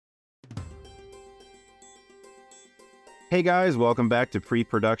Hey guys, welcome back to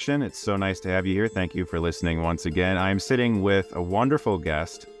Pre-Production. It's so nice to have you here. Thank you for listening once again. I'm sitting with a wonderful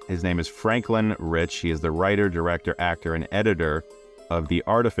guest. His name is Franklin Ritch. He is the writer, director, actor, and editor of The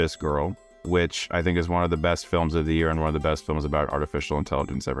Artifice Girl, which I think is one of the best films of the year and one of the best films about artificial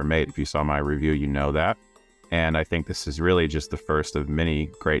intelligence ever made. If you saw my review, you know that. And I think this is really just the first of many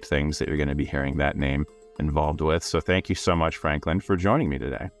great things that you're going to be hearing that name involved with. So thank you so much, Franklin, for joining me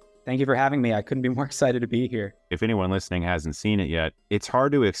today. Thank you for having me. I couldn't be more excited to be here. If anyone listening hasn't seen it yet, it's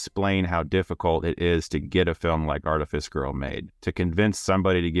hard to explain how difficult it is to get a film like Artifice Girl made, to convince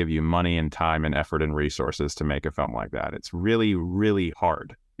somebody to give you money and time and effort and resources to make a film like that. It's really, really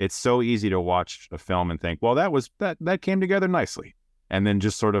hard. It's so easy to watch a film and think, well, that came together nicely. And then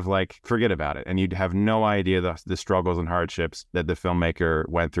just sort of like forget about it. And you'd have no idea the struggles and hardships that the filmmaker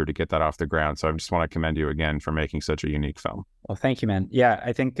went through to get that off the ground. So I just want to commend you again for making such a unique film. Well, thank you, man. Yeah,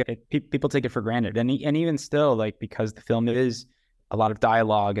 I think people take it for granted. And even still, like, because the film is a lot of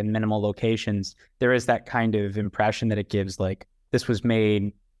dialogue and minimal locations, there is that kind of impression that it gives, like, this was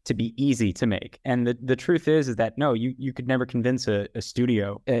made to be easy to make. And the truth is that no, you could never convince a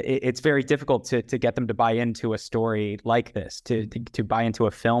studio. It's very difficult to get them to buy into a story like this, to buy into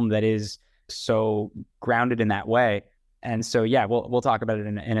a film that is so grounded in that way. And so, yeah, we'll talk about it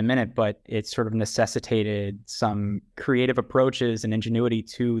in a minute, but it sort of necessitated some creative approaches and ingenuity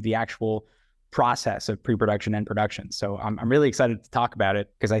to the actual process of pre-production and production. So I'm really excited to talk about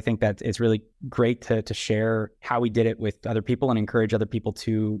it because I think that it's really great to share how we did it with other people and encourage other people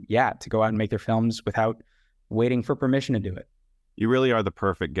to go out and make their films without waiting for permission to do it. You really are the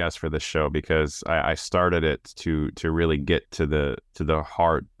perfect guest for this show because I started it to really get to the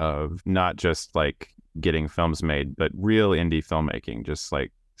heart of not just like getting films made, but real indie filmmaking, just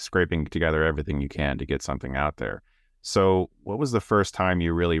like scraping together everything you can to get something out there. So what was the first time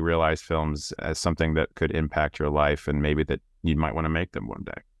you really realized films as something that could impact your life and maybe that you might want to make them one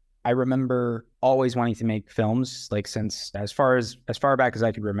day? I remember always wanting to make films, like since as far back as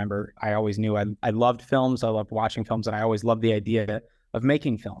I could remember. I always knew I loved films. I loved watching films, and I always loved the idea of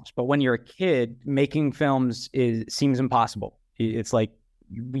making films. But when you're a kid, making films seems impossible. It's like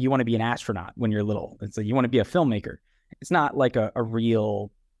you want to be an astronaut when you're little. It's like you want to be a filmmaker. It's not like a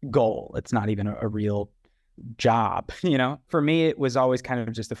real goal. It's not even a real job, you know. For me, it was always kind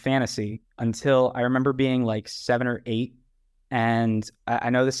of just a fantasy until I remember being like 7 or 8. And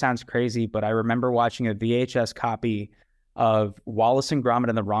I know this sounds crazy, but I remember watching a VHS copy of Wallace and Gromit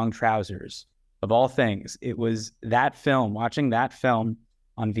and the Wrong Trousers. Of all things, it was that film, watching that film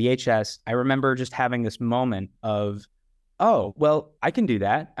on VHS. I remember just having this moment of, oh, well, I can do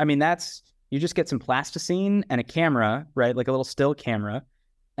that. I mean, you just get some plasticine and a camera, right? Like a little still camera,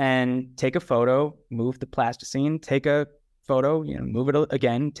 and take a photo, move the plasticine, take a photo, move it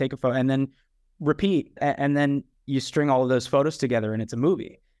again, take a photo, and then repeat. And then you string all of those photos together and it's a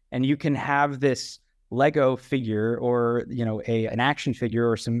movie. And you can have this Lego figure or, an action figure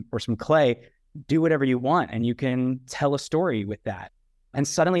or some clay, do whatever you want. And you can tell a story with that. And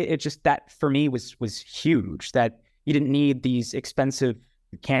suddenly that for me was huge, that you didn't need these expensive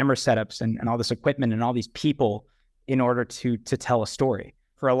camera setups and all this equipment and all these people in order to tell a story.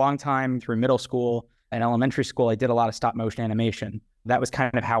 For a long time through middle school and elementary school, I did a lot of stop motion animation. That was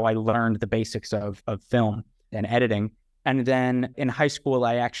kind of how I learned the basics of film and editing. And then in high school,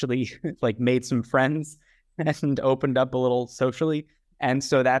 I actually like made some friends and opened up a little socially. And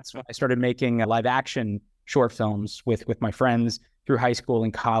so that's when I started making live action short films with my friends through high school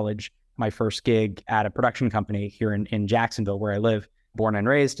and college. My first gig at a production company here in Jacksonville, where I live, born and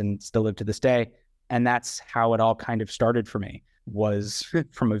raised, and still live to this day. And that's how it all kind of started for me, was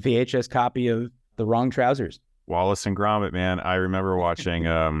from a VHS copy of The Wrong Trousers. Wallace and Gromit, man. I remember watching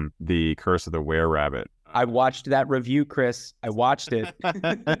The Curse of the Were-Rabbit. I watched that review, Chris. I watched it.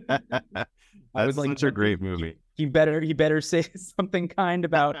 I was like, such a great movie. You better say something kind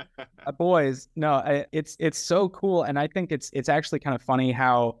about boys. No, it's so cool. And I think it's actually kind of funny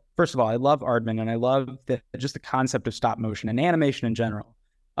how, first of all, I love Aardman, and I love just the concept of stop motion and animation in general,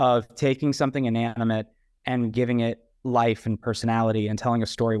 of taking something inanimate and giving it life and personality and telling a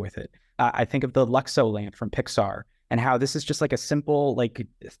story with it. I think of the Luxo lamp from Pixar and how this is just like a simple like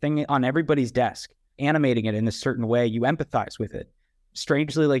thing on everybody's desk. Animating it in a certain way, you empathize with it.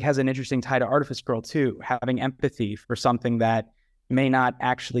 Strangely, like, has an interesting tie to Artifice Girl too, having empathy for something that may not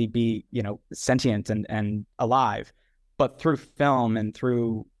actually be, sentient and alive, but through film and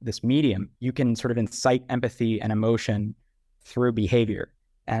through this medium, you can sort of incite empathy and emotion through behavior.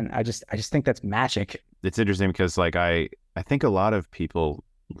 And I just think that's magic. It's interesting because like I think a lot of people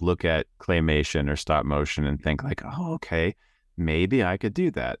look at claymation or stop motion and think like, oh, okay, maybe I could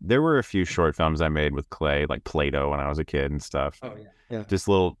do that. There were a few short films I made with clay, like Play-Doh when I was a kid and stuff. Oh yeah. Yeah. Just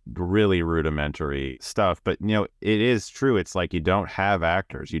little really rudimentary stuff. But, it is true. It's like you don't have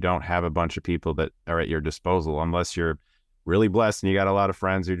actors. You don't have a bunch of people that are at your disposal unless you're really blessed and you got a lot of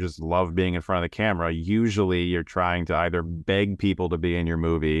friends who just love being in front of the camera. Usually you're trying to either beg people to be in your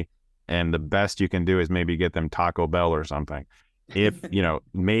movie, and the best you can do is maybe get them Taco Bell or something. If,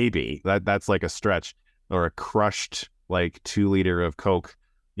 maybe that's like a stretch, or a crushed like 2 liter of Coke,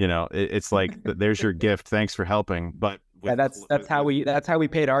 it's like, there's your gift. Thanks for helping. But Yeah, that's how we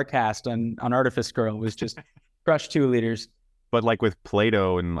paid our cast on Artifice Girl, was just crushed 2 liters. But like with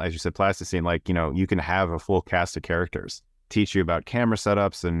Play-Doh and, as you said, plasticine, like, you can have a full cast of characters, teach you about camera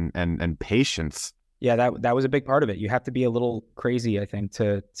setups and patience. Yeah, that was a big part of it. You have to be a little crazy, I think,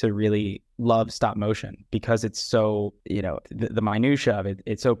 to really love stop motion, because it's so, the minutia of it,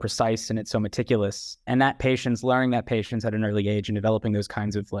 it's so precise and it's so meticulous. And that patience, learning that patience at an early age and developing those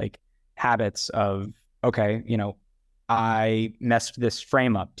kinds of like habits of, okay, I messed this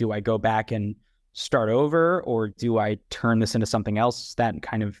frame up. Do I go back and start over, or do I turn this into something else? That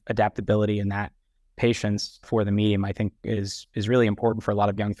kind of adaptability and that patience for the medium, I think, is really important for a lot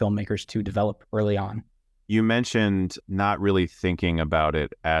of young filmmakers to develop early on. You mentioned not really thinking about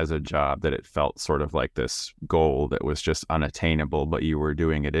it as a job, that it felt sort of like this goal that was just unattainable, but you were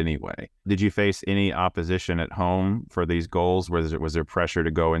doing it anyway. Did you face any opposition at home for these goals? Was there pressure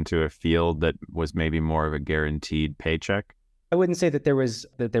to go into a field that was maybe more of a guaranteed paycheck? I wouldn't say that there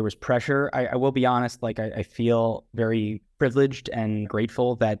was pressure. I will be honest, like I feel very privileged and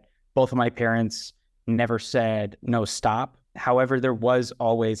grateful that both of my parents never said, no, stop. However, there was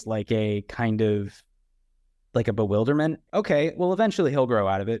always like a kind of like a bewilderment. Okay, well, eventually he'll grow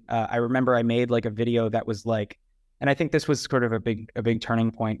out of it. I remember I made like a video that was like, and I think this was sort of a big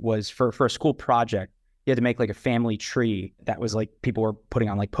turning point, was for a school project. You had to make like a family tree that was like people were putting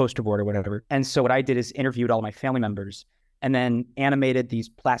on like poster board or whatever. And so what I did is interviewed all my family members and then animated these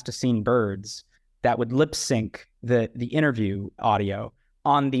plasticine birds that would lip sync the interview audio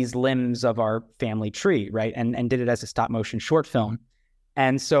on these limbs of our family tree, right? And did it as a stop motion short film.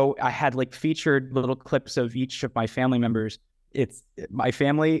 And so I had like featured little clips of each of my family members. It's my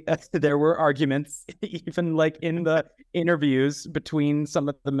family. There were arguments even like in the interviews between some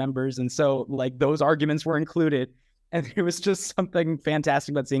of the members. And so like those arguments were included. And it was just something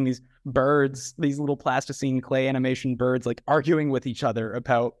fantastic about seeing these birds, these little plasticine clay animation birds, like arguing with each other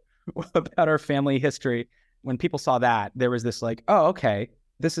about our family history. When people saw that, there was this like, oh, okay,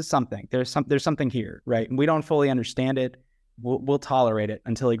 this is something. There's something here, right? And we don't fully understand it. We'll tolerate it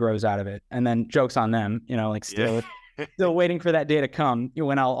until he grows out of it. And then joke's on them, like still waiting for that day to come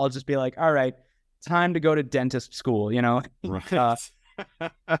when I'll just be like, all right, time to go to dentist school, Right.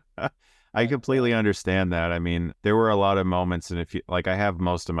 I completely understand that. I mean, there were a lot of moments, and if you like, I have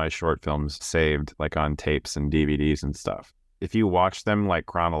most of my short films saved like on tapes and DVDs and stuff. If you watch them like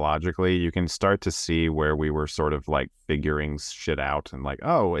chronologically, you can start to see where we were sort of like figuring shit out, and like,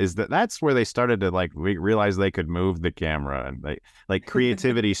 oh, that's where they started to like realize they could move the camera, and they like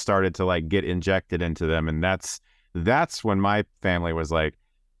creativity started to like get injected into them. And that's when my family was like,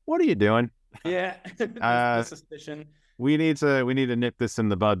 what are you doing? Yeah. The suspicion. We need to nip this in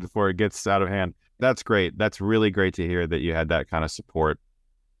the bud before it gets out of hand. That's great. That's really great to hear that you had that kind of support.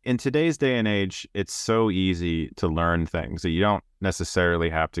 In today's day and age, it's so easy to learn things that you don't necessarily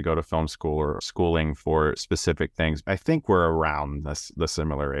have to go to film school or schooling for specific things. I think we're around the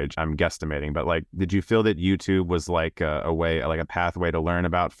similar age. I'm guesstimating, but like, did you feel that YouTube was like a way, like a pathway to learn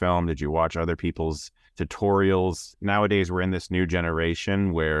about film? Did you watch other people's tutorials? Nowadays, we're in this new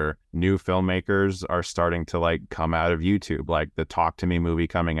generation where new filmmakers are starting to like come out of YouTube. Like the Talk to Me movie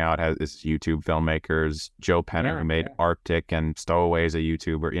coming out has YouTube filmmakers. Joe Penner, who made Arctic and Stowaway, is a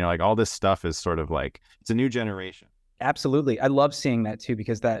YouTuber. Like all this stuff is sort of like, it's a new generation. Absolutely. I love seeing that too,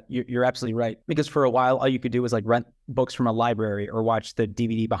 because you're absolutely right. Because for a while, all you could do was like rent books from a library or watch the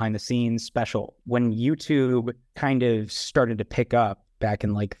DVD behind the scenes special. When YouTube kind of started to pick up back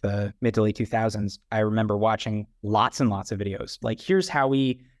in like the mid to late 2000s, I remember watching lots and lots of videos. Like, here's how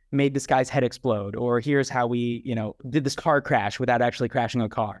we made this guy's head explode, or here's how we, did this car crash without actually crashing a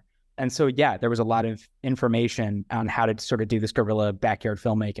car. And so, yeah, there was a lot of information on how to sort of do this guerrilla backyard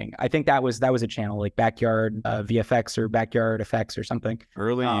filmmaking. I think that was a channel like Backyard VFX or Backyard Effects or something.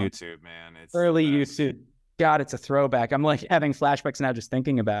 Early YouTube, man. It's early YouTube. God, it's a throwback. I'm like having flashbacks now just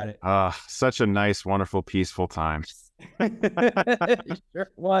thinking about it. Such a nice, wonderful, peaceful time. It sure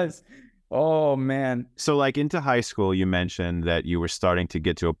was. Oh, man. So like into high school, you mentioned that you were starting to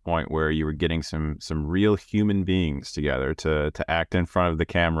get to a point where you were getting some real human beings together to act in front of the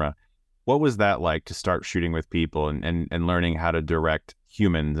camera. What was that like to start shooting with people and learning how to direct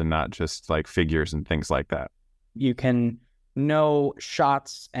humans and not just like figures and things like that? You can know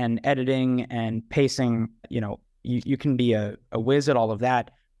shots and editing and pacing, you can be a whiz at all of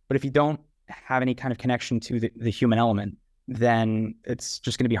that. But if you don't have any kind of connection to the human element, then it's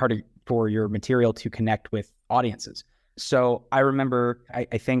just going to be hard for your material to connect with audiences. So I remember, I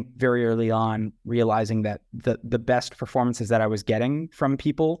think very early on, realizing that the best performances that I was getting from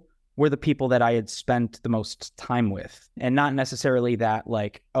people were the people that I had spent the most time with. And not necessarily that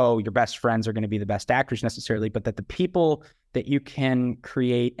like, oh, your best friends are going to be the best actors necessarily, but that the people that you can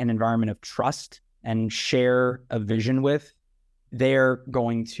create an environment of trust and share a vision with, they're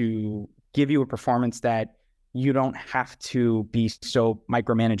going to give you a performance that you don't have to be so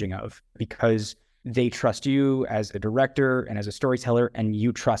micromanaging of, because they trust you as a director and as a storyteller, and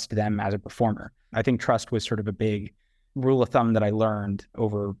you trust them as a performer. I think trust was sort of a big rule of thumb that I learned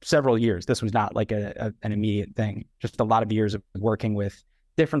over several years. This was not like an immediate thing, just a lot of years of working with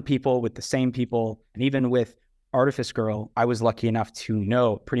different people, with the same people. And even with Artifice Girl, I was lucky enough to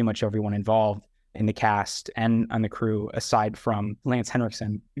know pretty much everyone involved in the cast and on the crew, aside from Lance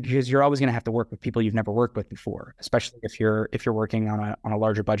Henriksen, because you're always going to have to work with people you've never worked with before, especially if you're working on a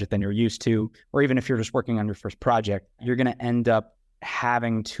larger budget than you're used to, or even if you're just working on your first project. You're going to end up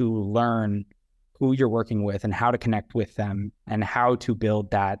having to learn who you're working with and how to connect with them and how to build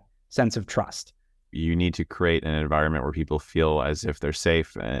that sense of trust. You need to create an environment where people feel as if they're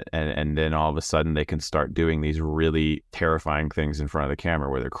safe, and then all of a sudden they can start doing these really terrifying things in front of the camera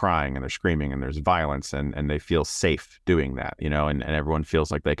where they're crying and they're screaming and there's violence, and they feel safe doing that, and everyone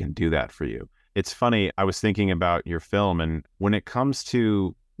feels like they can do that for you. It's funny, I was thinking about your film, and when it comes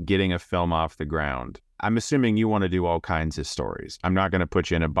to getting a film off the ground, I'm assuming you want to do all kinds of stories. I'm not going to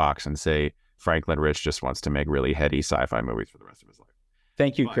put you in a box and say Franklin Ritch just wants to make really heady sci-fi movies for the rest of his life.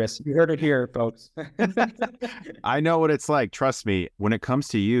 Thank you, Chris. You heard it here, folks. I know what it's like. Trust me. When it comes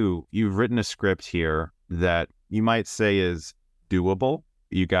to you, you've written a script here that you might say is doable.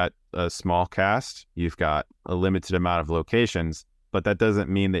 You got a small cast. You've got a limited amount of locations, but that doesn't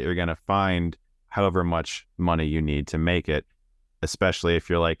mean that you're going to find however much money you need to make it, especially if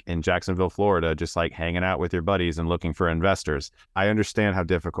you're like in Jacksonville, Florida, just like hanging out with your buddies and looking for investors. I understand how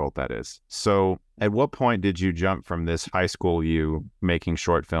difficult that is. So at what point did you jump from this high school you making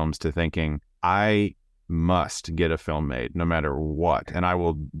short films to thinking, I must get a film made no matter what, and I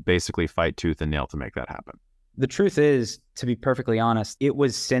will basically fight tooth and nail to make that happen? The truth is, to be perfectly honest, it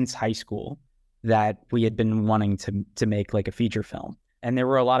was since high school that we had been wanting to make like a feature film. And there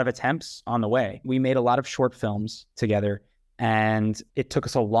were a lot of attempts on the way. We made a lot of short films together. And it took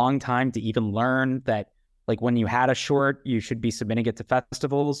us a long time to even learn that, like, when you had a short, you should be submitting it to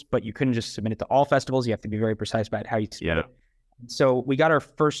festivals, but you couldn't just submit it to all festivals. You have to be very precise about how you submit it. So we got our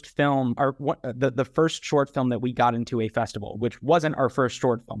first film, the first short film that we got into a festival, which wasn't our first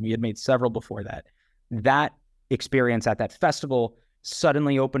short film. We had made several before that. That experience at that festival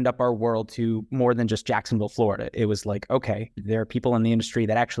suddenly opened up our world to more than just Jacksonville, Florida. It was like, okay, there are people in the industry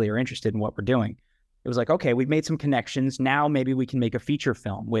that actually are interested in what we're doing. It was like, okay, we've made some connections. Now maybe we can make a feature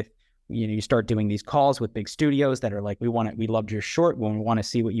film with, you start doing these calls with big studios that are like, we loved your short. We want to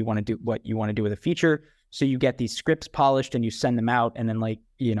see what you want to do with a feature. So you get these scripts polished and you send them out. And then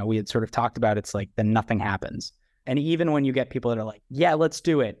we had sort of talked about, it's like, then nothing happens. And even when you get people that are like, yeah, let's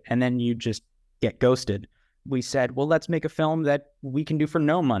do it, and then you just get ghosted, we said, well, let's make a film that we can do for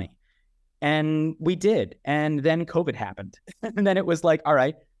no money. And we did. And then COVID happened. And then it was like, all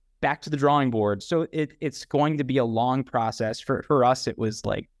right, back to the drawing board. So it's going to be a long process. For us, it was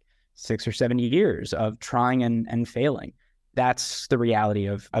like 6 or 7 years of trying and failing. That's the reality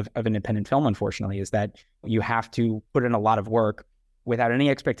of independent film, unfortunately, is that you have to put in a lot of work without any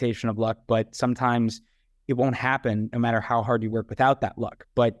expectation of luck, but sometimes it won't happen no matter how hard you work without that luck.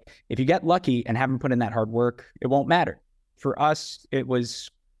 But if you get lucky and haven't put in that hard work, it won't matter. For us, it was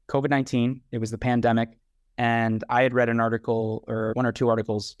COVID-19. It was the pandemic. And I had read an article, or 1 or 2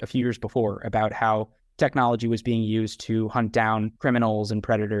 articles a few years before, about how technology was being used to hunt down criminals and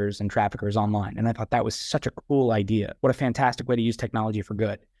predators and traffickers online. And I thought that was such a cool idea. What a fantastic way to use technology for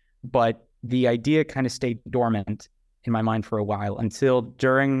good. But the idea kind of stayed dormant in my mind for a while, until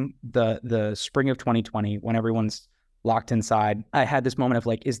during the spring of 2020, when everyone's locked inside, I had this moment of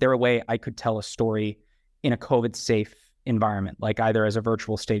like, is there a way I could tell a story in a COVID-safe environment, like either as a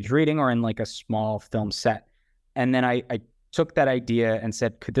virtual stage reading or in like a small film set? And then I took that idea and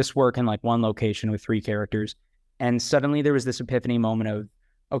said, could this work in like one location with 3 characters? And suddenly there was this epiphany moment of,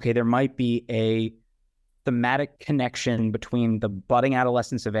 okay, there might be a thematic connection between the budding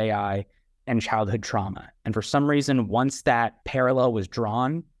adolescence of AI and childhood trauma. And for some reason, once that parallel was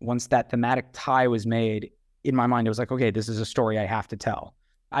drawn, once that thematic tie was made, in my mind, it was like, okay, this is a story I have to tell.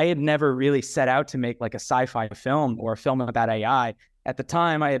 I had never really set out to make like a sci-fi film or a film about AI. At the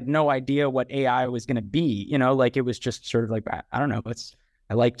time, I had no idea what AI was going to be, like it was just sort of like, I don't know,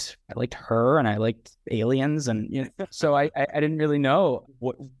 I liked her and I liked aliens. And, so I didn't really know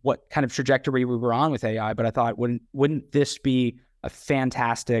what kind of trajectory we were on with AI, but I thought, wouldn't this be a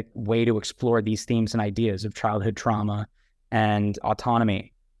fantastic way to explore these themes and ideas of childhood trauma and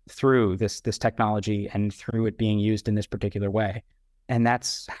autonomy through this technology and through it being used in this particular way. And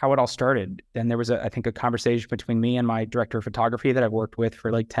that's how it all started. And there was I think a conversation between me and my director of photography that I've worked with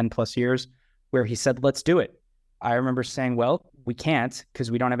for like 10 plus years, where he said, let's do it. I remember saying, well, we can't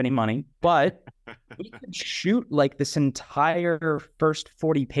because we don't have any money, but we could shoot like this entire first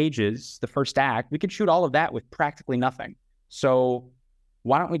 40 pages, the first act. We could shoot all of that with practically nothing. So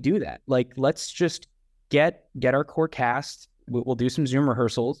why don't we do that? Like, let's just get our core cast. We'll do some Zoom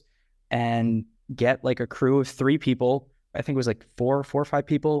rehearsals and get like a crew of 3 people. I think it was like four or 5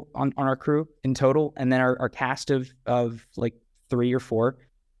 people on our crew in total. And then our cast of like 3 or 4,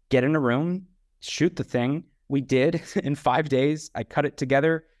 get in a room, shoot the thing. We did in 5 days. I cut it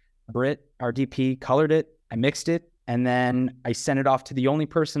together. Britt, our DP, colored it. I mixed it. And then I sent it off to the only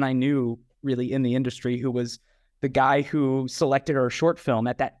person I knew really in the industry, who was the guy who selected our short film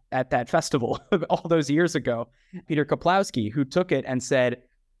at that festival all those years ago, Peter Kaplowski, who took it and said,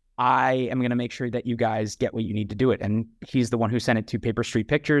 I am going to make sure that you guys get what you need to do it. And he's the one who sent it to Paper Street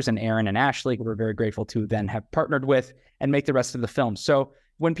Pictures and Aaron and Ashley, who we're very grateful to then have partnered with and make the rest of the film. So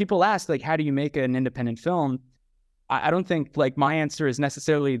when people ask, like, how do you make an independent film? I don't think like my answer is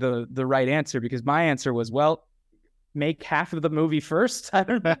necessarily the right answer, because my answer was, well, make half of the movie first. I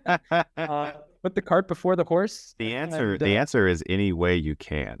don't know. Put the cart before the horse. The answer is any way you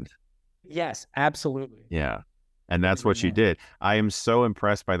can. Yes, absolutely. Yeah. And that's what you did. I am so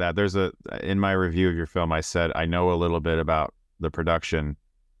impressed by that. In my review of your film, I said, I know a little bit about the production,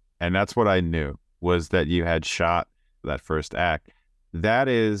 and that's what I knew, was that you had shot that first act. That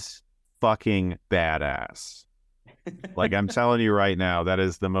is fucking badass. Like, I'm telling you right now, that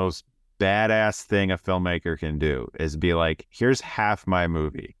is the most badass thing a filmmaker can do, is be like, here's half my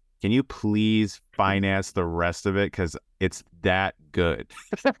movie. Can you please finance the rest of it? Because it's that good.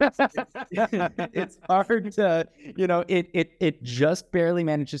 It's hard to, it just barely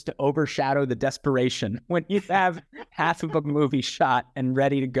manages to overshadow the desperation when you have half of a movie shot and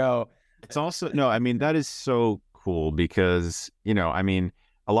ready to go. It's also, that is so cool because, a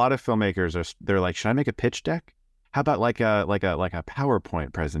lot of filmmakers they're like, should I make a pitch deck? How about like a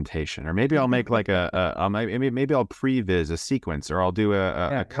PowerPoint presentation, or maybe I'll make like maybe I'll previs a sequence, or I'll do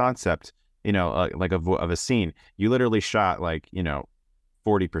a concept, of a scene. You literally shot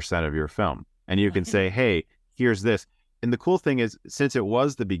 40% of your film, and you can say, hey, here's this. And the cool thing is, since it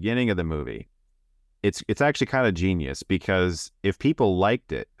was the beginning of the movie, it's actually kind of genius, because if people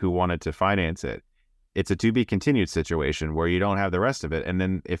liked it who wanted to finance it, it's a to be continued situation where you don't have the rest of it. And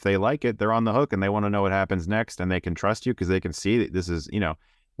then if they like it, they're on the hook and they want to know what happens next, and they can trust you because they can see that this is,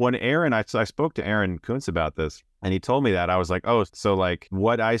 when I spoke to Aaron Kuntz about this, and he told me that, I was like, oh, so like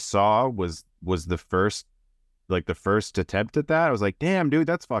what I saw was the first attempt at that. I was like, damn, dude,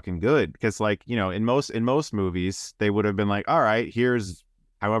 that's fucking good. Because in most movies, they would have been like, all right, here's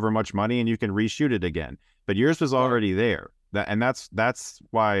however much money and you can reshoot it again. But yours was already there. That's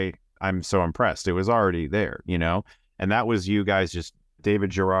why I'm so impressed. It was already there, and that was you guys, just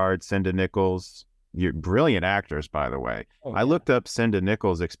David Gerard, Cinda Nichols. You're brilliant actors, by the way. Oh, yeah. I looked up Cinda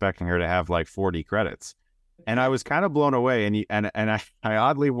Nichols expecting her to have like 40 credits, and I was kind of blown away. And I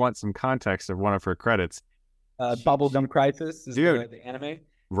oddly want some context of one of her credits. Bubblegum Crisis is the anime.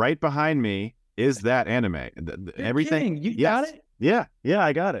 Right behind me is that anime. Everything. Kidding. You got it? Yeah,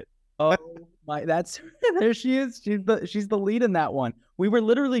 I got it. Oh my, there she is. She's the lead in that one. We were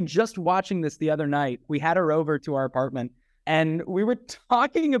literally just watching this the other night. We had her over to our apartment and we were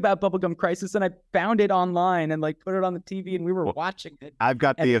talking about Bubblegum Crisis, and I found it online and put it on the TV, and we were watching it. I've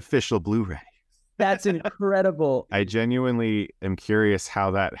got the official Blu-ray. That's incredible. I genuinely am curious how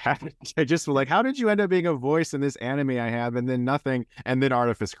that happened. I just how did you end up being a voice in this anime I have, and then nothing, and then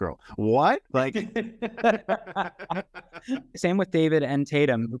Artifice Girl? What? Same with David and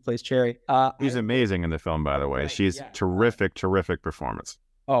Tatum, who plays Cherry. She's amazing in the film, by the way. She's terrific performance.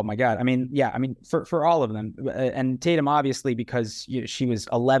 Oh my God. For all of them. And Tatum, obviously, because she was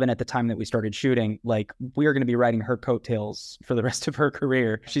 11 at the time that we started shooting, we're going to be writing her coattails for the rest of her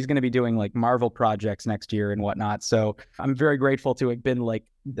career. She's going to be doing Marvel projects next year and whatnot. So I'm very grateful to have been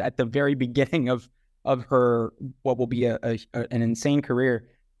at the very beginning of her, what will be an insane career.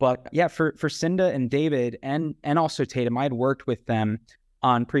 But yeah, for Cinda and David and also Tatum, I had worked with them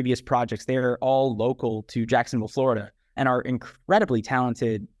on previous projects. They're all local to Jacksonville, Florida, and are incredibly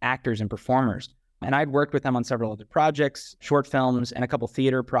talented actors and performers. And I'd worked with them on several other projects, short films, and a couple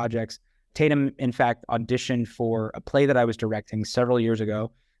theater projects. Tatum, in fact, auditioned for a play that I was directing several years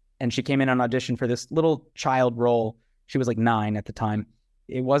ago. And she came in on audition for this little child role. She was like 9 at the time.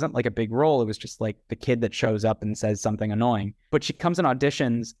 It wasn't like a big role. It was just like the kid that shows up and says something annoying. But she comes in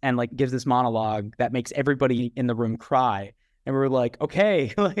auditions and like gives this monologue that makes everybody in the room cry. And we were like,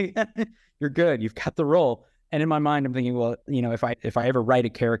 okay, like, you're good. You've got the role. And in my mind, I'm thinking, well, you know, if I ever write a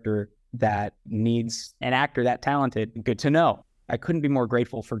character that needs an actor that talented, good to know. I couldn't be more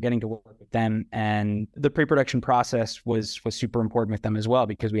grateful for getting to work with them. And the pre-production process was super important with them as well,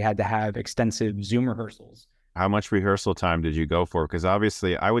 because we had to have extensive Zoom rehearsals. How much rehearsal time did you go for? Because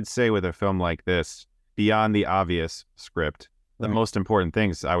obviously, I would say with a film like this, beyond the obvious script, the most important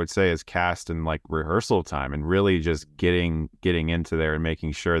things I would say is cast and like rehearsal time, and really just getting into there and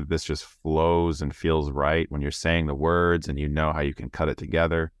making sure that this just flows and feels right when you're saying the words and you know how you can cut it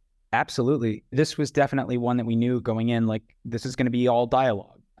together. Absolutely. This was definitely one that we knew going in, like, this is going to be all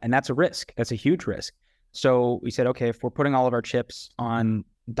dialogue. And that's a risk. That's a huge risk. So we said, okay, if we're putting all of our chips on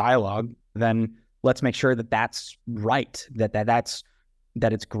dialogue, then let's make sure that that's right, that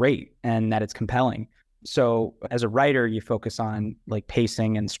it's great and that it's compelling. So as a writer, you focus on like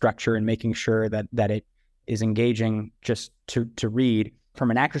pacing and structure and making sure that it is engaging just to read. From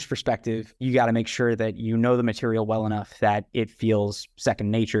an actor's perspective, you got to make sure that you know the material well enough that it feels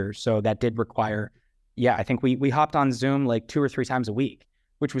second nature. So that did require, I think we hopped on Zoom like 2 or 3 times a week,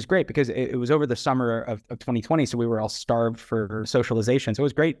 which was great because it was over the summer of 2020. So we were all starved for socialization. So it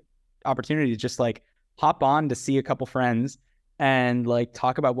was a great opportunity to just like hop on to see a couple friends and like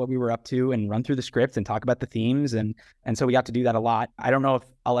talk about what we were up to and run through the script and talk about the themes. And so we got to do that a lot. I don't know if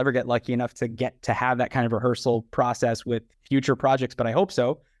I'll ever get lucky enough to get to have that kind of rehearsal process with future projects, but I hope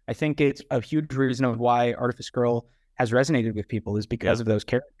so. I think it's a huge reason of why Artifice Girl has resonated with people is because of those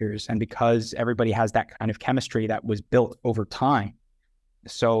characters and because everybody has that kind of chemistry that was built over time.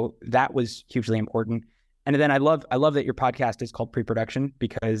 So that was hugely important. And then I love that your podcast is called Pre-Production,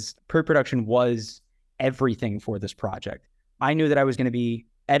 because pre-production was everything for this project. I knew that I was going to be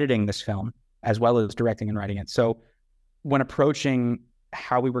editing this film as well as directing and writing it. So when approaching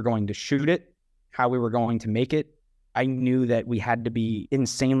how we were going to shoot it, how we were going to make it, I knew that we had to be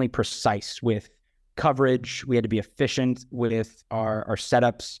insanely precise with coverage. We had to be efficient with our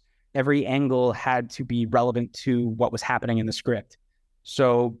setups. Every angle had to be relevant to what was happening in the script.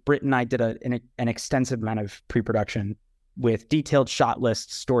 So Britt and I did an extensive amount of pre-production with detailed shot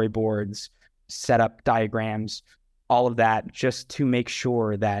lists, storyboards, setup diagrams, all of that, just to make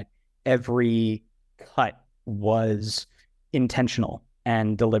sure that every cut was intentional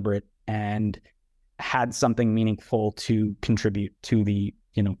and deliberate and had something meaningful to contribute to the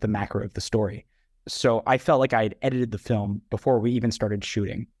macro of the story. So I felt like I had edited the film before we even started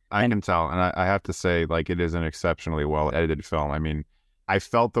shooting. I can tell. And I have to say, like, it is an exceptionally well edited film. I mean, I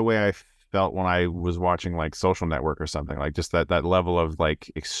felt the way I felt when I was watching like Social Network or something, like just that level of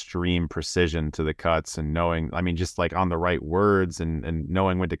like extreme precision to the cuts and knowing, I mean, just like on the right words and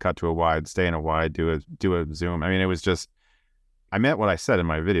knowing when to cut to a wide, stay in a wide, do a zoom. I mean, it was just, I meant what I said in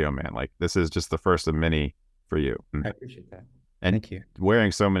my video, man. Like, this is just the first of many for you. I appreciate that. And thank you.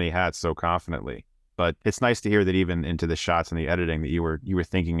 Wearing so many hats so confidently. But it's nice to hear that even into the shots and the editing that you were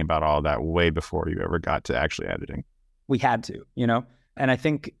thinking about all that way before you ever got to actually editing. We had to, And I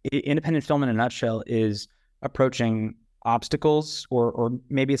think independent film in a nutshell is approaching obstacles, or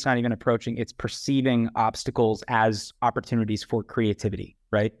maybe it's not even approaching, it's perceiving obstacles as opportunities for creativity,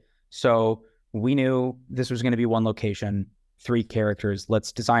 right? So we knew this was going to be one location, 3 characters.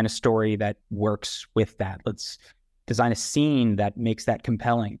 Let's design a story that works with that. Let's design a scene that makes that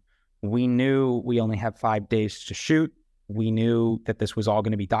compelling. We knew we only have 5 days to shoot. We knew that this was all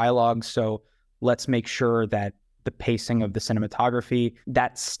going to be dialogue. So let's make sure that the pacing of the cinematography,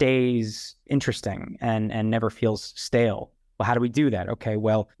 that stays interesting and never feels stale. Well, how do we do that? Okay,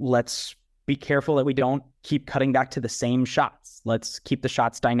 well, let's be careful that we don't keep cutting back to the same shots. Let's keep the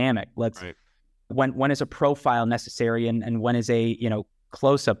shots dynamic. Right. When is a profile necessary and when is a,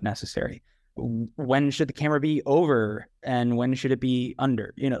 close-up necessary? When should the camera be over and when should it be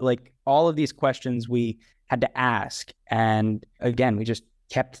under? Like all of these questions we had to ask. And again, we just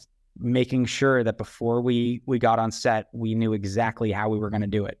kept making sure that before we got on set, we knew exactly how we were going to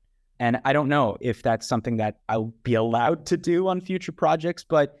do it. And I don't know if that's something that I'll be allowed to do on future projects,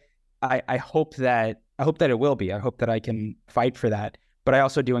 but I hope that it will be. I hope that I can fight for that. But I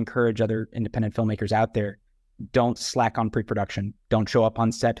also do encourage other independent filmmakers out there, don't slack on pre-production. Don't show up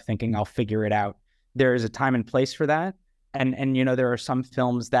on set thinking I'll figure it out. There is a time and place for that. And there are some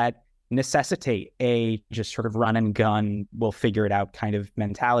films that necessitate a just sort of run and gun, we'll figure it out kind of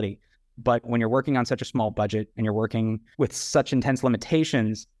mentality. But when you're working on such a small budget and you're working with such intense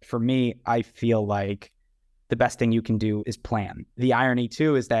limitations, for me, I feel like the best thing you can do is plan. The irony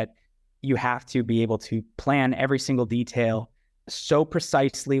too is that you have to be able to plan every single detail so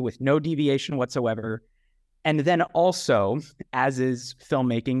precisely with no deviation whatsoever. And then also, as is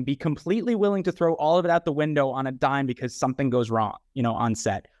filmmaking, be completely willing to throw all of it out the window on a dime because something goes wrong, on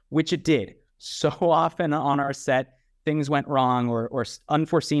set, which it did. So often on our set, things went wrong or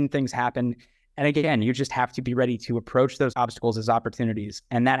unforeseen things happened. And again, you just have to be ready to approach those obstacles as opportunities.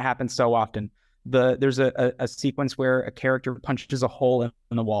 And that happens so often. There's a sequence where a character punches a hole in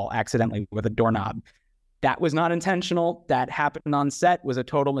the wall accidentally with a doorknob. That was not intentional. That happened on set, was a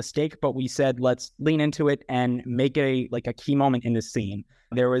total mistake, but we said, let's lean into it and make it a key moment in the scene.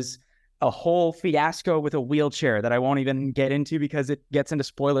 There was a whole fiasco with a wheelchair that I won't even get into because it gets into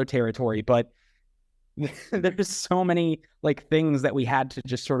spoiler territory, but there's so many things that we had to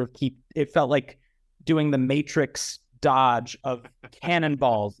just sort of keep. It felt like doing the Matrix dodge of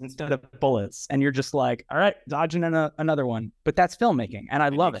cannonballs instead of bullets, and you're just like, all right, dodging another one. But that's filmmaking, and I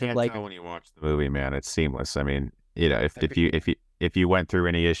love it. You can't tell when you watch the movie, man. It's seamless. I mean, if you went through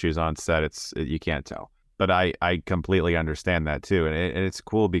any issues on set, you can't tell. But I completely understand that too, and it's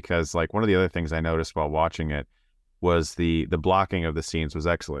cool because one of the other things I noticed while watching it was the blocking of the scenes was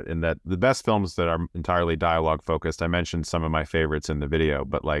excellent. In that the best films that are entirely dialogue focused, I mentioned some of my favorites in the video,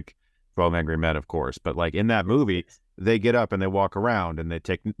 but 12 Angry Men, of course. But in that movie, they get up and they walk around and they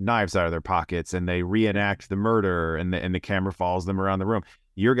take knives out of their pockets and they reenact the murder and the camera follows them around the room.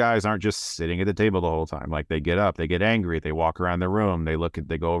 Your guys aren't just sitting at the table the whole time. They get up, they get angry, they walk around the room,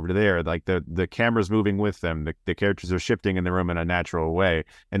 they go over to there. The camera's moving with them. The characters are shifting in the room in a natural way.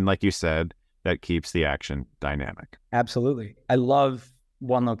 And like you said, that keeps the action dynamic. Absolutely. I love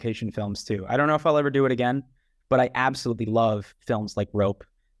one location films too. I don't know if I'll ever do it again, but I absolutely love films like Rope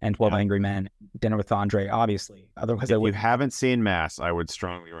and 12 Angry Men, Dinner with Andre, obviously. Otherwise, if you haven't seen Mass, I would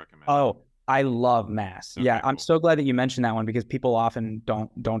strongly recommend it. Oh, I love Mass. Okay, cool. I'm so glad that you mentioned that one because people often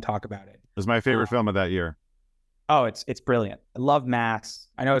don't talk about it. It was my favorite film of that year. Oh, it's brilliant. I love Mass.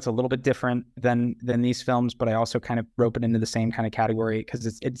 I know it's a little bit different than these films, but I also kind of rope it into the same kind of category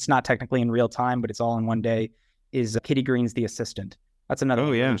because it's not technically in real time, but it's all in one day. Is Kitty Green's The Assistant. That's another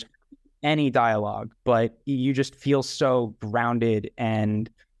one. Yeah. Any dialogue, but you just feel so grounded and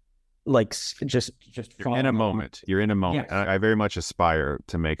just you're in a moment. You're in a moment. Yes. I very much aspire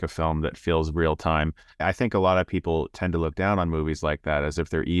to make a film that feels real time. I think a lot of people tend to look down on movies like that as if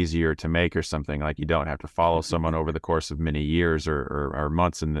they're easier to make or something. You don't have to follow someone over the course of many years or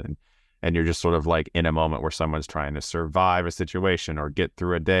months, and you're just sort of in a moment where someone's trying to survive a situation or get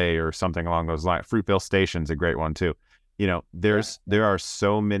through a day or something along those lines. Fruitvale Station's a great one too. There are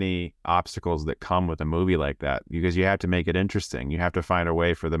so many obstacles that come with a movie like that because you have to make it interesting. You have to find a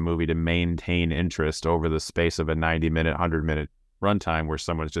way for the movie to maintain interest over the space of a 90-minute, 100-minute runtime where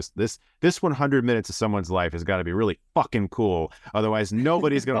someone's just, this 100 minutes of someone's life has got to be really fucking cool. Otherwise,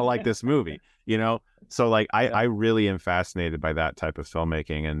 nobody's going to like this movie, So I really am fascinated by that type of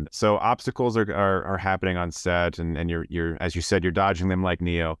filmmaking. And so obstacles are happening on set and you're, as you said, you're dodging them like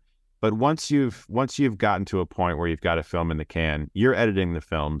Neo. But once you've gotten to a point where you've got a film in the can, you're editing the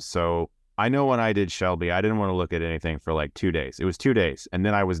film. So I know when I did Shelby, I didn't want to look at anything for 2 days. It was 2 days. And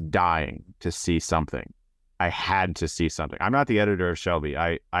then I was dying to see something. I had to see something. I'm not the editor of Shelby.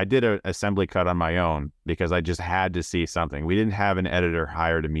 I did an assembly cut on my own because I just had to see something. We didn't have an editor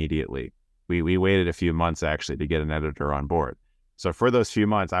hired immediately. We waited a few months actually to get an editor on board. So for those few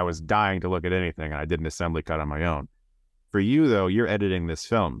months, I was dying to look at anything. And I did an assembly cut on my own. For you, though, you're editing this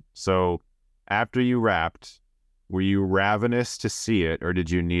film. So after you wrapped, were you ravenous to see it or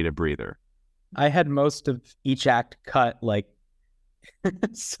did you need a breather? I had most of each act cut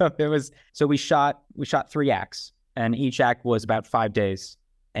so we shot 3 acts and each act was about 5 days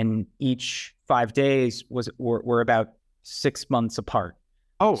and each 5 days were about 6 months apart.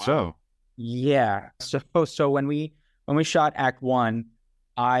 Oh, wow. So yeah. So when we shot act 1,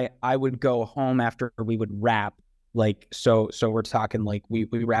 I would go home after we would wrap. So we're talking we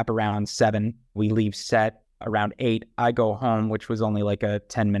wrap around 7, we leave set around 8. I go home, which was only a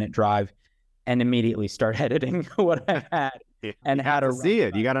 10-minute drive, and immediately start editing what I had and how to see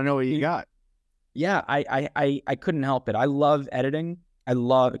it. You got to know what you got. Yeah, I couldn't help it. I love editing. I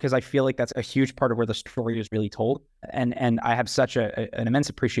love, because I feel like that's a huge part of where the story is really told. And I have such an immense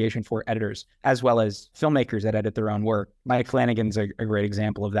appreciation for editors as well as filmmakers that edit their own work. Mike Flanagan's a great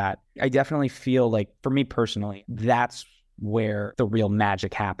example of that. I definitely feel like, for me personally, that's where the real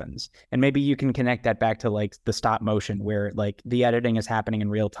magic happens. And maybe you can connect that back to like the stop motion where like the editing is happening in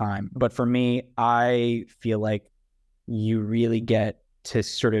real time. But for me, I feel like you really get to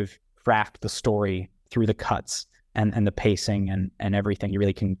sort of craft the story through the cuts and the pacing and everything. You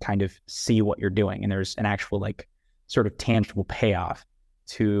really can kind of see what you're doing. And there's an actual like sort of tangible payoff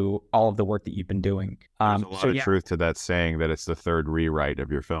to all of the work that you've been doing. There's a lot of truth to that saying that it's the third rewrite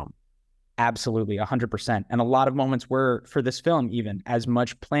of your film. Absolutely, 100%. And a lot of moments were, for this film, even as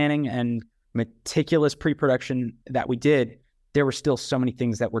much planning and meticulous pre-production that we did, there were still so many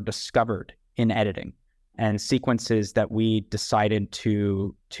things that were discovered in editing and sequences that we decided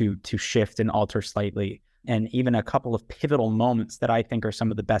to shift and alter slightly. And even a couple of pivotal moments that I think are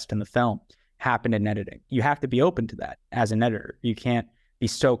some of the best in the film happened in editing. You have to be open to that as an editor. You can't be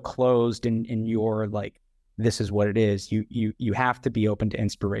so closed in your like, this is what it is. You have to be open to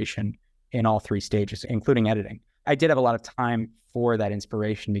inspiration in all three stages, including editing. I did have a lot of time for that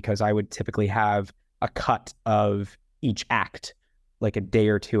inspiration because I would typically have a cut of each act like a day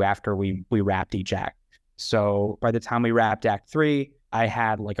or two after we wrapped each act. So by the time we wrapped Act 3, I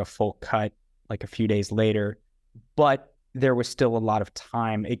had like a full cut like a few days later, but there was still a lot of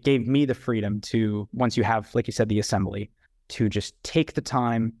time. It gave me the freedom to, once you have, like you said, the assembly, to just take the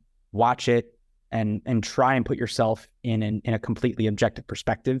time, watch it, and try and put yourself in a completely objective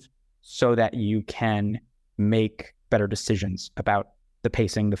perspective so that you can make better decisions about the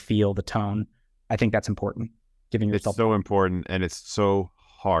pacing, the feel, the tone. I think that's important. Giving yourself. It's so important, and it's so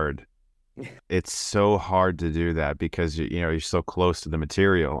hard. It's so hard to do that because you're so close to the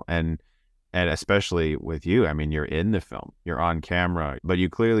material, and especially with you, I mean, you're in the film, you're on camera, but you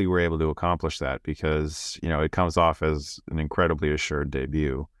clearly were able to accomplish that because it comes off as an incredibly assured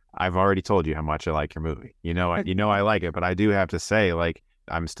debut. I've already told you how much I like your movie. I like it, but I do have to say, like,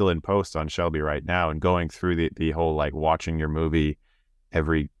 I'm still in post on Shelby right now and going through the whole like watching your movie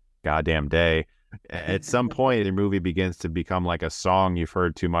every goddamn day. At some point, your movie begins to become like a song you've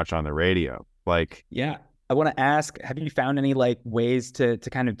heard too much on the radio. Like, yeah. I want to ask, have you found any like ways to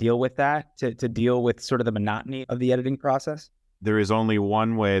kind of deal with that, to deal with sort of the monotony of the editing process? There is only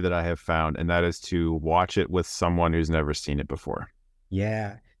one way that I have found, and that is to watch it with someone who's never seen it before.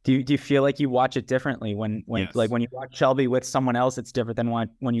 Yeah. Do you feel like you watch it differently when Yes. like when you watch Shelby with someone else, it's different than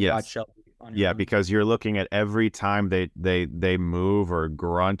when you watch Shelby on your own? Because you're looking at every time they move or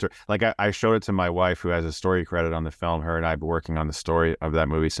grunt, or like I showed it to my wife who has a story credit on the film. Her and I have been working on the story of that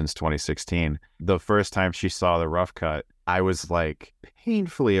movie since 2016. The first time she saw the rough cut, I was like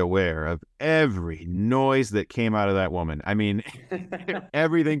painfully aware of every noise that came out of that woman. I mean,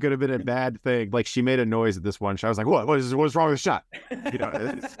 everything could have been a bad thing. Like, she made a noise at this one shot. I was like, what's wrong with the shot?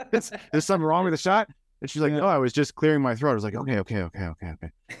 There's something wrong with the shot? And she's like, no, I was just clearing my throat. I was like, okay.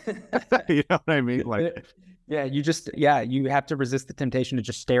 You know what I mean? Like, you have to resist the temptation to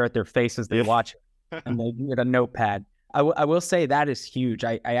just stare at their face as they watch it and they get a notepad. I will say that is huge.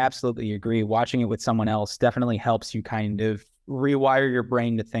 I absolutely agree. Watching it with someone else definitely helps you kind of rewire your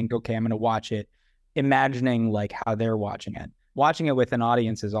brain to think, okay, I'm going to watch it, imagining like how they're watching it. Watching it with an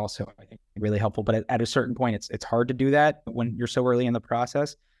audience is also, I think, really helpful. But at a certain point, it's hard to do that when you're so early in the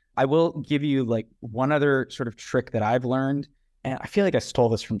process. I will give you like one other sort of trick that I've learned, and I feel like I stole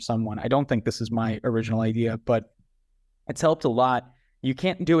this from someone. I don't think this is my original idea, but it's helped a lot. You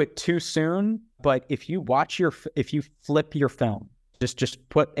can't do it too soon, but if you flip your film, just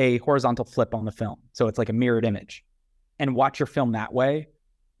put a horizontal flip on the film, so it's like a mirrored image, and watch your film that way.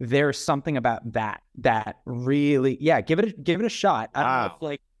 There's something about that really, give it a shot. I don't know if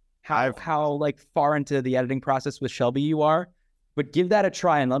like how like far into the editing process with Shelby you are, but give that a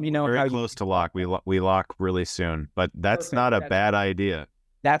try and let me know how. Close to lock. We lock really soon, but that's perfect. Not a bad idea.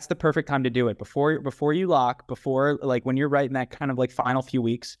 That's the perfect time to do it before you lock, before like when you're writing that kind of like final few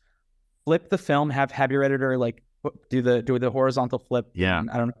weeks. Flip the film, have your editor like do the horizontal flip. Yeah.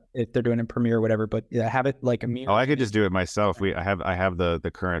 I don't know if they're doing it in Premiere or whatever, but have it like a mirror. Oh, I could just do it myself. I have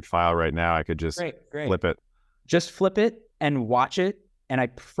the current file right now. I could just flip it. Just flip it and watch it, and I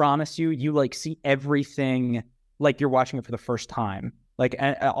promise you like see everything like you're watching it for the first time. Like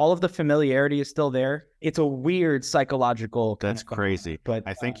all of the familiarity is still there. It's a weird psychological. That's crazy. But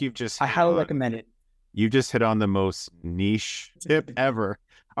I think I highly recommend it. You just hit on the most niche tip ever.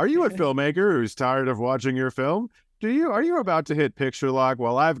 Are you a filmmaker who's tired of watching your film? Are you about to hit picture lock?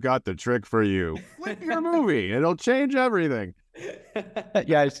 Well, I've got the trick for you. Flip your movie. It'll change everything.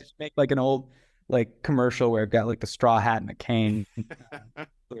 Just make like an old like commercial where I've got like the straw hat and a cane.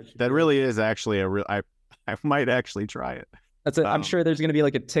 That really is actually a real. I might actually try it. I'm sure there's going to be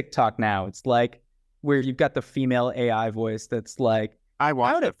like a TikTok now. It's like where you've got the female AI voice that's like, I how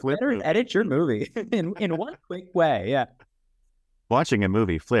watched to a flip better movie. edit your movie in one quick way. Yeah. Watching a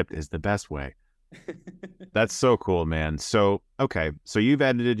movie flipped is the best way. That's so cool, man. So, okay. So you've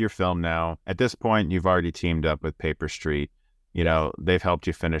edited your film now. At this point, you've already teamed up with Paper Street. You know, they've helped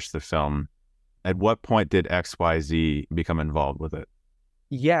you finish the film. At what point did XYZ become involved with it?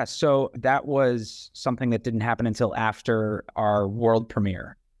 Yeah, so that was something that didn't happen until after our world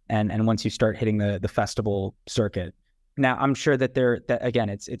premiere, and once you start hitting the festival circuit. Now, I'm sure that again,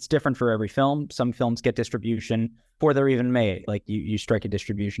 it's different for every film. Some films get distribution before they're even made. Like you strike a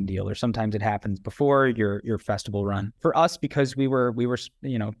distribution deal, or sometimes it happens before your festival run. For us, because we were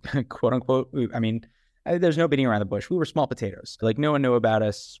quote unquote. There's no beating around the bush. We were small potatoes. Like no one knew about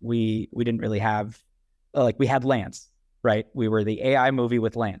us. We didn't really have we had Lance. Right. We were the AI movie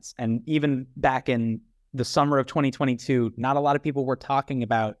with Lance. And even back in the summer of 2022, not a lot of people were talking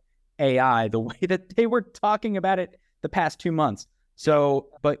about AI the way that they were talking about it the past 2 months. So,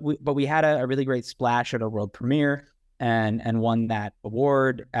 but we had a really great splash at our world premiere and won that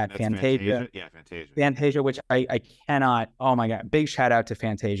award at That's Fantasia. Yeah, Fantasia. Fantasia, which I cannot, oh my God, big shout out to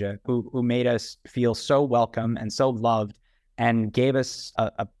Fantasia, who made us feel so welcome and so loved and gave us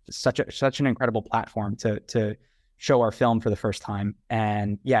such an incredible platform to show our film for the first time.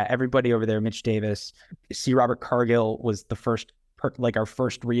 And yeah, everybody over there, Mitch Davis, C. Robert Cargill was the first, our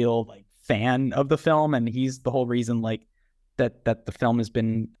first real fan of the film. And he's the whole reason that the film has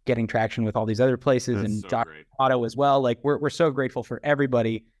been getting traction with all these other places. That's and so Dr. Otto as well. Like we're so grateful for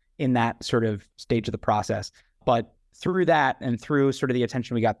everybody in that sort of stage of the process. But through that and through sort of the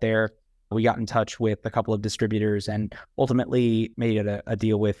attention we got there, we got in touch with a couple of distributors and ultimately made it a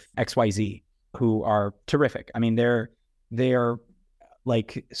deal with XYZ, who are terrific. I mean, they're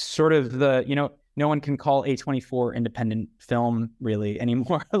like sort of no one can call A24 independent film really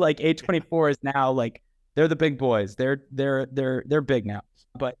anymore. Like A24 is now they're the big boys. They're big now.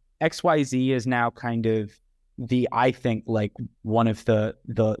 But XYZ is now kind of I think one of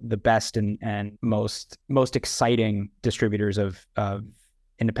the best and most exciting distributors of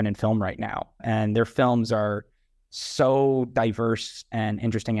independent film right now. And their films are so diverse and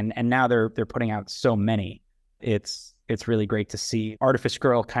interesting, and now they're putting out so many. It's really great to see Artifice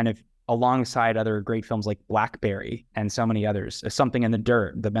Girl kind of alongside other great films like Blackberry and so many others. Something in the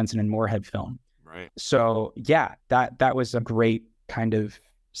Dirt, the Benson and Moorhead film. Right. So yeah, that was a great kind of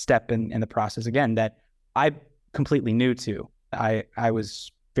step in the process again that I completely new to. I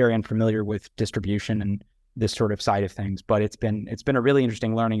was very unfamiliar with distribution and this sort of side of things, but it's been a really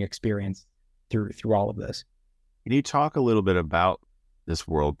interesting learning experience through all of this. Can you talk a little bit about this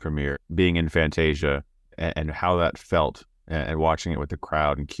world premiere, being in Fantasia, and how that felt, and watching it with the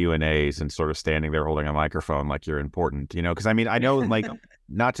crowd and Q&As and sort of standing there holding a microphone like you're important, Because I mean, I know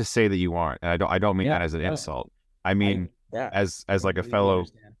not to say that you aren't, and I don't mean that as an insult. I mean, as like a fellow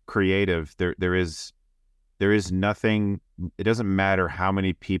creative, there is nothing. It doesn't matter how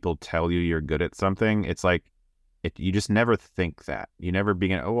many people tell you you're good at something. It's like you just never think that. You never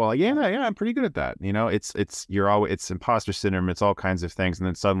begin, oh, well, yeah, I'm pretty good at that. It's imposter syndrome. It's all kinds of things. And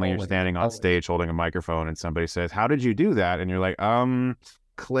then suddenly you're standing on stage holding a microphone and somebody says, how did you do that? And you're like,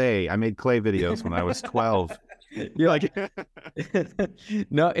 clay. I made clay videos when I was 12. You're like,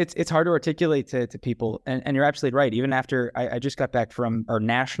 no, it's hard to articulate to people. And you're absolutely right. Even after I just got back from our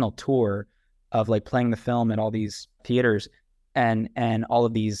national tour of playing the film at all these theaters and all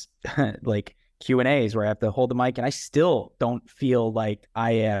of these Q&As where I have to hold the mic, and I still don't feel like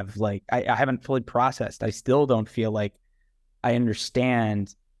I have I haven't fully processed. I still don't feel like I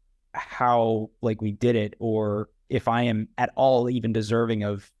understand how we did it, or if I am at all even deserving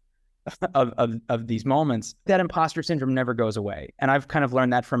of these moments. That imposter syndrome never goes away, and I've kind of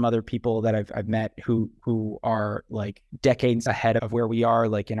learned that from other people that I've met who are decades ahead of where we are,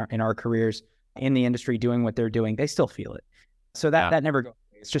 in our careers in the industry doing what they're doing. They still feel it, so that never goes.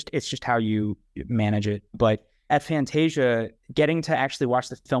 It's just how you manage it. But at Fantasia, getting to actually watch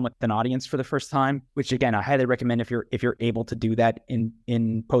the film with an audience for the first time, which again, I highly recommend if you're able to do that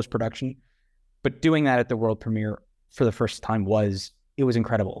in post-production, but doing that at the world premiere for the first time was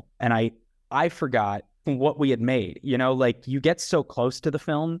incredible. And I forgot what we had made, you get so close to the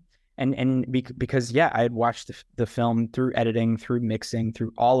film because I had watched the film through editing, through mixing,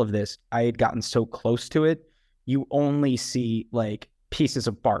 through all of this. I had gotten so close to it. You only see pieces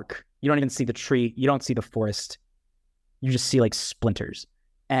of bark. You don't even see the tree. You don't see the forest. You just see splinters.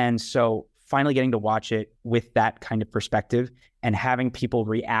 And so finally getting to watch it with that kind of perspective and having people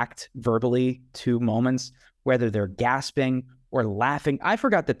react verbally to moments, whether they're gasping or laughing. I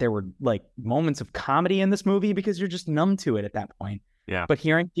forgot that there were like moments of comedy in this movie because you're just numb to it at that point. Yeah. But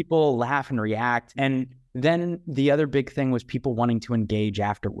hearing people laugh and react, and then the other big thing was people wanting to engage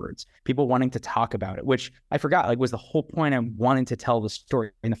afterwards, people wanting to talk about it, which I forgot, like, was the whole point of wanting to tell the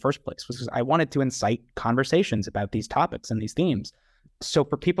story in the first place, was because I wanted to incite conversations about these topics and these themes. So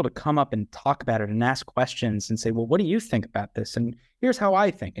for people to come up and talk about it and ask questions and say, well, what do you think about this? And here's how I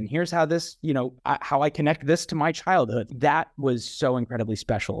think, and here's how this, how I connect this to my childhood. That was so incredibly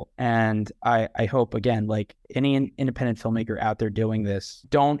special. And I hope, again, like any independent filmmaker out there doing this,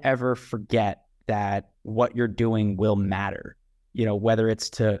 don't ever forget that what you're doing will matter, whether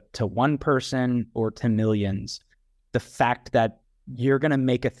it's to one person or to millions. The fact that you're going to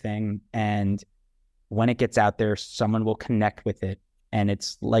make a thing, and when it gets out there, someone will connect with it. And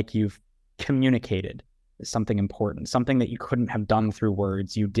it's like you've communicated something important, something that you couldn't have done through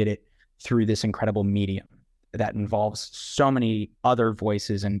words. You did it through this incredible medium that involves so many other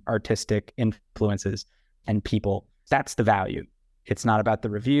voices and artistic influences and people. That's the value. It's not about the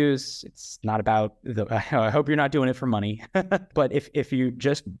reviews. It's not about I hope you're not doing it for money. But if you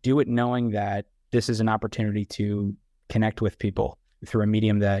just do it knowing that this is an opportunity to connect with people through a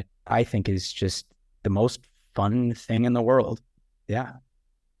medium that I think is just the most fun thing in the world. Yeah.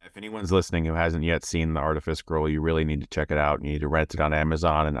 If anyone's listening who hasn't yet seen The Artifice Girl, you really need to check it out. You need to rent it on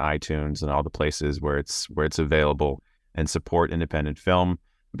Amazon and iTunes and all the places where it's available, and support independent film,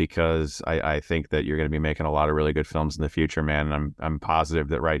 because I think that you're going to be making a lot of really good films in the future, man. And I'm positive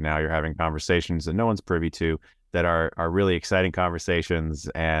that right now you're having conversations that no one's privy to, that are really exciting conversations,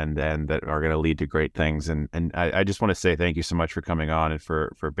 and that are going to lead to great things. And I just want to say thank you so much for coming on and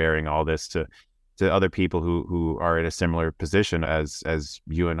for bearing all this to other people who are in a similar position as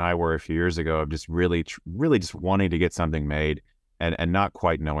you and I were a few years ago, of just really just wanting to get something made and not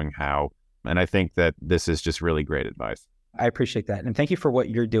quite knowing how. And I think that this is just really great advice. I appreciate that. And thank you for what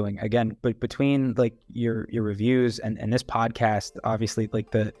you're doing. Again, but between like your reviews and this podcast, obviously,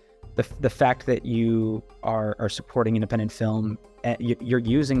 like the fact that you are supporting independent film, you're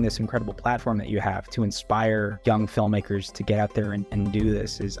using this incredible platform that you have to inspire young filmmakers to get out there and do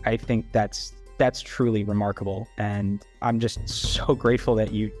this, is, I think that's truly remarkable. And I'm just so grateful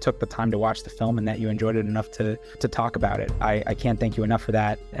that you took the time to watch the film and that you enjoyed it enough to talk about it. I can't thank you enough for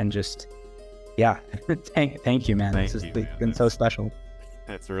that. And just, yeah, thank you, man. This has been so special.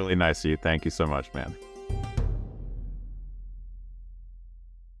 It's really nice of you. Thank you so much, man.